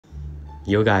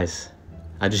Yo guys,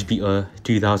 I just beat a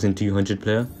 2200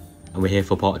 player and we're here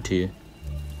for part 2.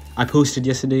 I posted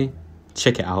yesterday,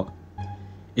 check it out.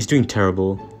 It's doing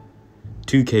terrible.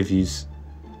 2k views.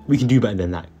 We can do better than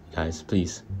that, guys,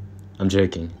 please. I'm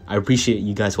joking. I appreciate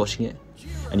you guys watching it.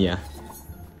 And yeah,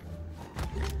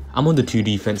 I'm on the 2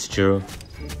 defense Jiro.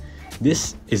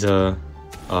 This is a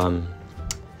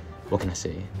what can I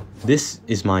say? This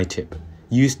is my tip.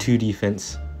 Use 2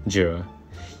 defense Jiro.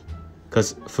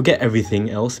 Because forget everything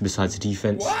else besides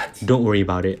defense. Don't worry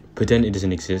about it. Pretend it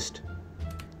doesn't exist.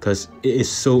 Because it is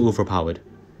so overpowered.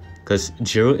 Because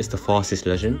Jiro is the fastest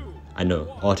legend. I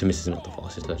know, Artemis is not the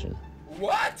fastest legend.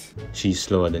 What? She's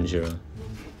slower than Jiro.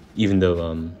 Even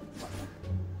though,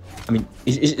 I mean,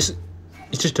 it's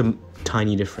just a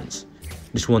tiny difference.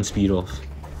 Just 1 speed off.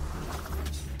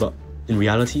 But in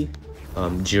reality,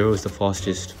 Jiro is the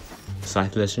fastest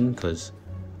Scythe legend because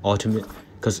Artemis...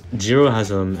 Because Jiro has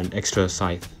an extra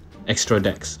Scythe, extra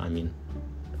dex, I mean.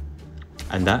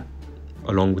 And that,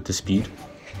 along with the speed,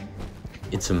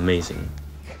 it's amazing.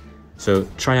 So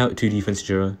try out 2 defense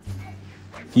Jiro.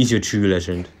 He's your true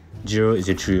legend. Jiro is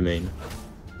your true main.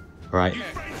 Right?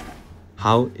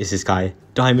 How is this guy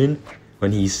diamond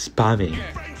when he's spamming?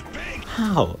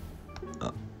 How?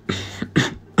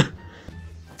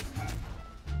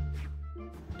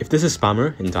 If there's a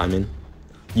spammer in diamond,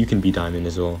 you can be diamond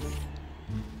as well.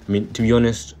 I mean, to be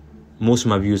honest, most of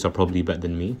my viewers are probably better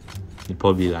than me. They're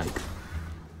probably like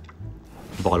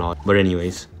Brawlhalla. But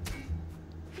anyways,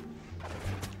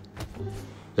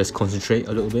 let's concentrate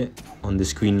a little bit on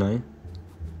this queen line.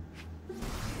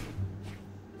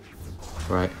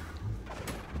 Right.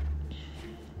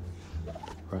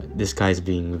 Right, this guy's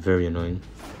being very annoying.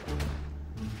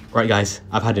 Right guys,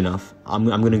 I've had enough. I'm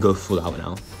gonna go full out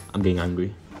now. I'm getting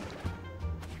angry.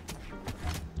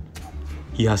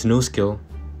 He has no skill.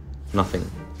 Nothing.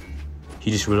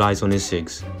 He just relies on his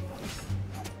sigs.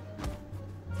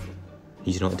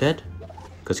 He's not dead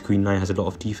because Queen Knight has a lot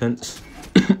of defense.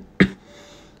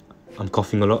 I'm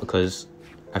coughing a lot because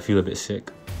I feel a bit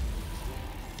sick.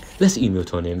 Let's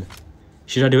emote on him.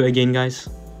 Should I do it again, guys?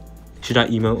 Should I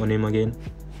emote on him again?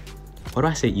 Why do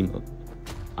I say emote?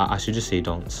 I should just say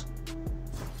dance.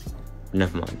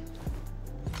 Never mind.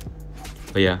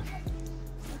 But yeah,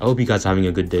 I hope you guys are having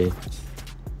a good day.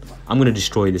 I'm gonna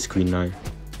destroy this Queen Knight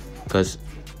because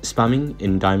spamming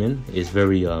in diamond is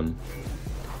very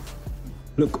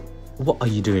Look, what are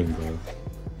you doing, bro?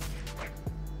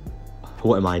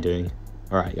 What am I doing?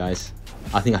 Alright guys,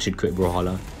 I think I should quit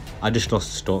Brawlhalla. I just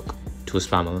lost stock to a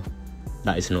spammer.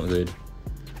 That is not good.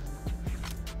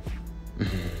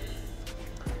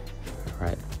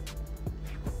 Right.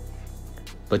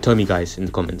 But tell me guys in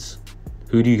the comments,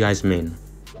 who do you guys main?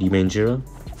 Do you main Jiro?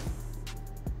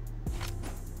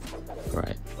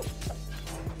 Right.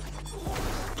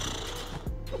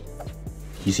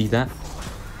 You see that?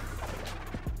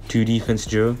 2 defense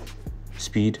Jiro,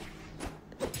 speed,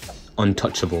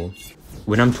 untouchable.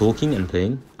 When I'm talking and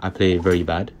playing, I play very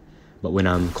bad. But when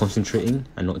I'm concentrating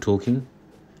and not talking,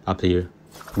 I play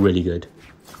really good.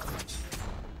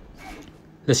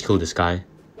 Let's kill this guy.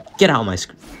 Get out of my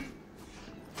screen.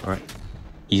 Alright.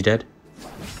 He's dead.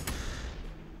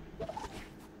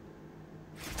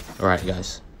 Alright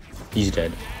guys. He's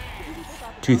dead.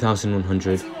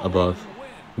 2100 above.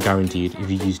 Guaranteed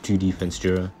if you use 2 defense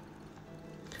Jiro.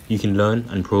 You can learn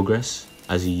and progress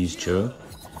as you use Jiro.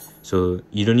 So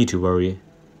you don't need to worry.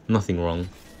 Nothing wrong.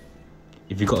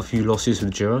 If you got a few losses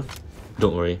with Jiro,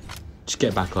 don't worry. Just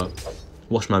get back up.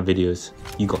 Watch my videos.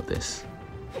 You got this.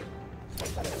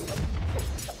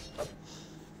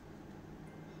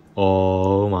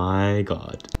 Oh my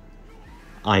god.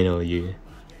 I know you.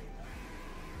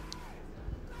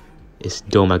 It's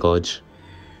Domagoj.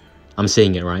 I'm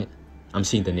saying it right. I'm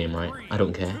saying the name right. I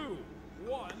don't care.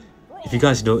 If you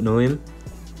guys don't know him,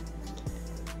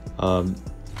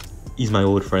 he's my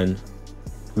old friend.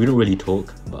 We don't really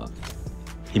talk, but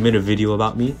he made a video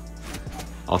about me.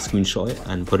 I'll screenshot it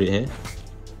and put it here.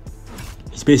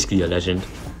 He's basically a legend,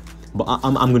 but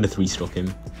I'm gonna 3-stock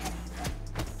him.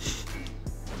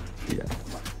 Yeah.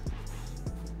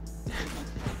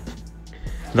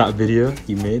 That video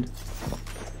he made,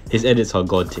 his edits are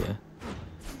god tier.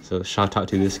 So shout out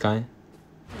to this guy.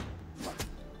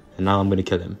 And now I'm gonna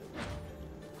kill him.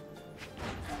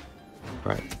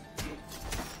 Right.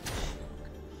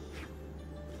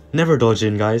 Never dodge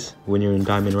in, guys, when you're in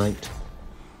diamond ranked.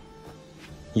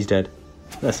 He's dead.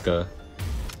 Let's go.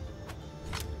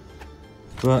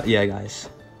 But yeah, guys.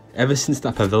 Ever since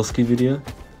that Pavelski video,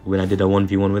 when I did a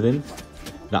 1v1 with him,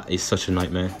 that is such a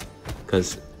nightmare.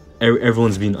 Because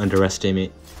everyone's been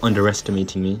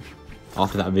underestimating me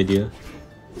after that video.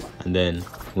 And then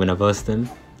when I verse them,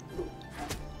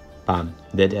 bam,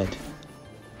 they're dead.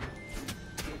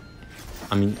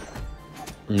 I mean,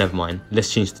 never mind.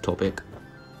 Let's change the topic.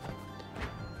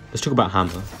 Let's talk about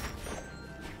hammer.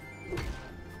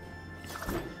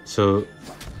 So,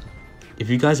 if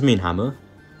you guys main hammer,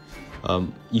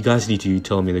 you guys need to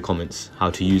tell me in the comments how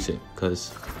to use it,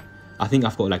 because I think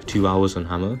I've got like 2 hours on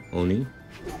hammer only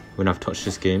when I've touched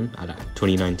this game at like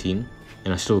 2019,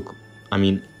 and I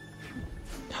mean,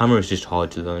 hammer is just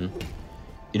hard to learn.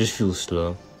 It just feels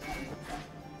slow.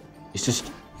 It's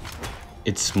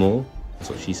small, that's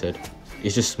what she said.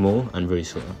 It's just small and very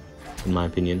slow, in my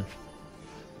opinion.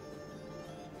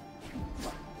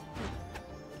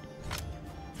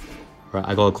 Right,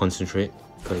 I gotta concentrate,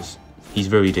 because he's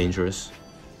very dangerous.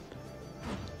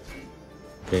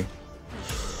 Okay.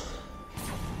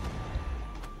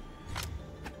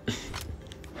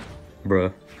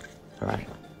 Bruh. Alright.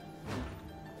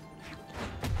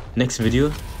 Next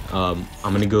video, I'm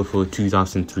gonna go for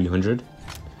 2,300.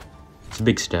 It's a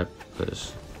big step,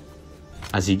 because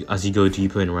as you go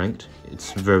deeper in ranked,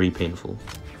 it's very painful.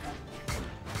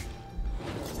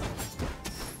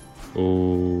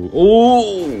 Oh,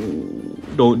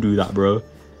 don't do that, bro.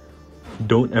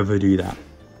 Don't ever do that.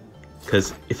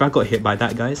 Because if I got hit by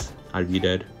that, guys, I'd be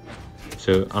dead.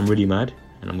 So I'm really mad,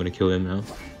 and I'm gonna kill him now.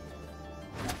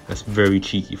 That's very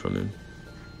cheeky from him.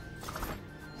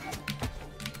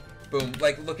 Boom,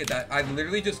 like, look at that. I'd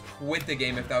literally just quit the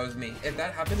game if that was me. If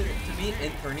that happened to me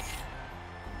in tourney.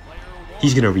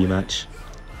 He's gonna rematch.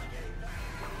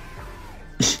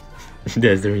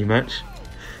 There's the rematch.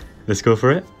 Let's go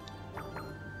for it.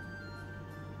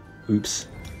 Oops.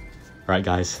 Alright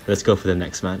guys, let's go for the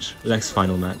next match. Next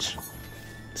final match.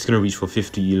 It's gonna reach for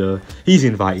 50 elo. He's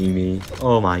inviting me.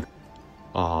 Oh my.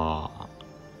 I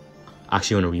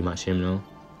actually want to rematch him now.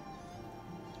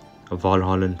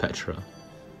 Brawlhalla and Petra.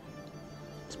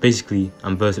 It's basically,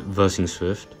 I'm versing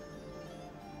Swift.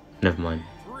 Never mind.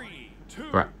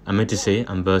 Right, I meant to say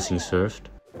I'm versing Swift.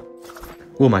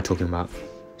 What am I talking about?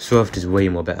 Swift is way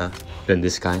more better than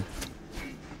this guy.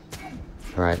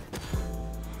 Alright.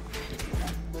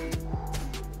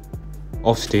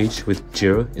 Off stage with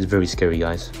Jiro is very scary,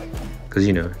 guys. Because,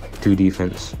 you know, 2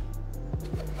 defense.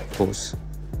 Of course.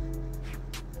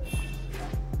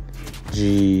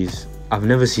 Jeez. I've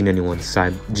never seen anyone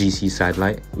GC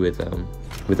sidelight with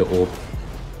the orb.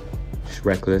 Just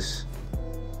reckless.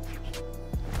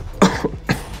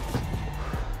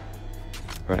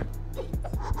 Right.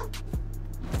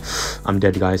 I'm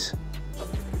dead, guys.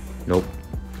 Nope.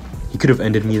 He could have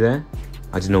ended me there.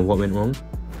 I don't know what went wrong.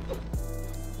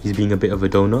 He's being a bit of a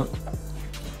donut.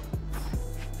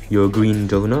 You're a green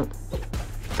donut,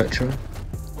 Petra.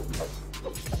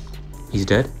 He's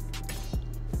dead.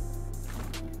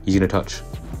 He's gonna touch.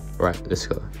 Right, let's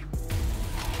go.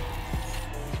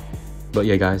 But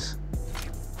yeah, guys.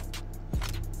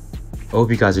 I hope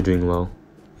you guys are doing well.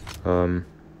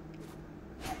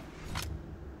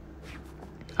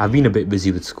 I've been a bit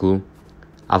busy with school.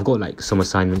 I've got like some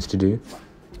assignments to do,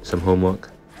 some homework.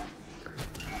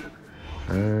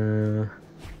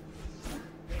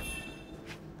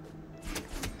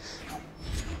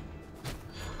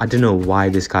 I don't know why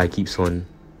this guy keeps on.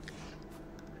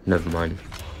 Never mind.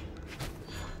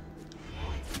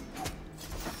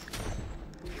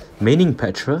 Maining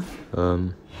Petra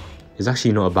is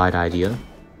actually not a bad idea.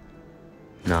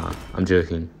 Nah, I'm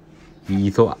joking.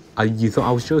 You thought I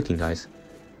was joking, guys.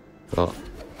 But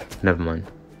never mind.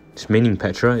 Just maining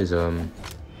Petra is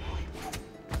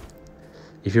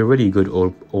if you're a really good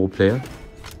orb player,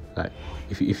 like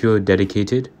if you're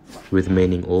dedicated with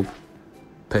maining orb,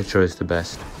 Petra is the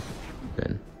best.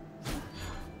 Then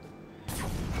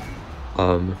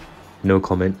no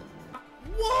comment.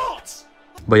 What?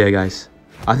 But yeah, guys,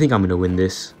 I think I'm gonna win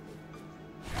this.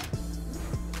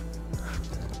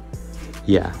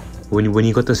 Yeah, when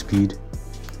you got the speed,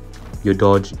 your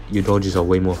dodges are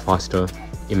way more faster.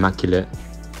 Immaculate.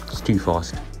 It's too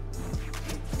fast.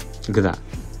 Look at that.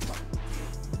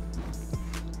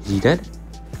 Is he dead?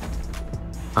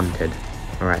 I'm dead.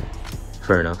 Alright,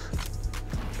 fair enough.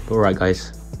 Alright,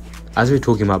 guys, as we're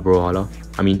talking about Brawlhalla,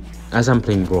 I mean, as I'm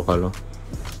playing Brawlhalla,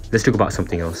 let's talk about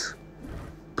something else.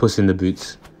 Puss in the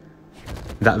Boots.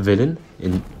 That villain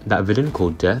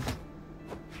called Death.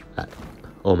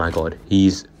 Oh my god,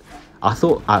 I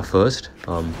thought at first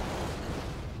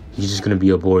he's just gonna be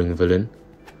a boring villain,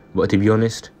 but to be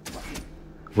honest,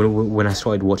 when I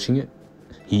started watching it,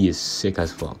 he is sick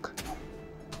as fuck.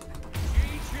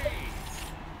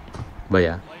 But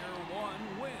yeah,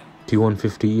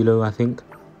 2150 elo, I think.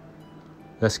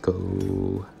 Let's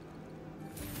go.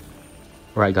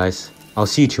 Alright guys, I'll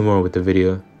see you tomorrow with the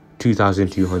video.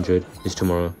 2200 is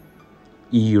tomorrow.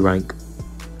 EU rank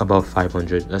above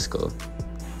 500. Let's go.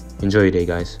 Enjoy your day,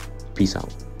 guys. Peace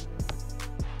out.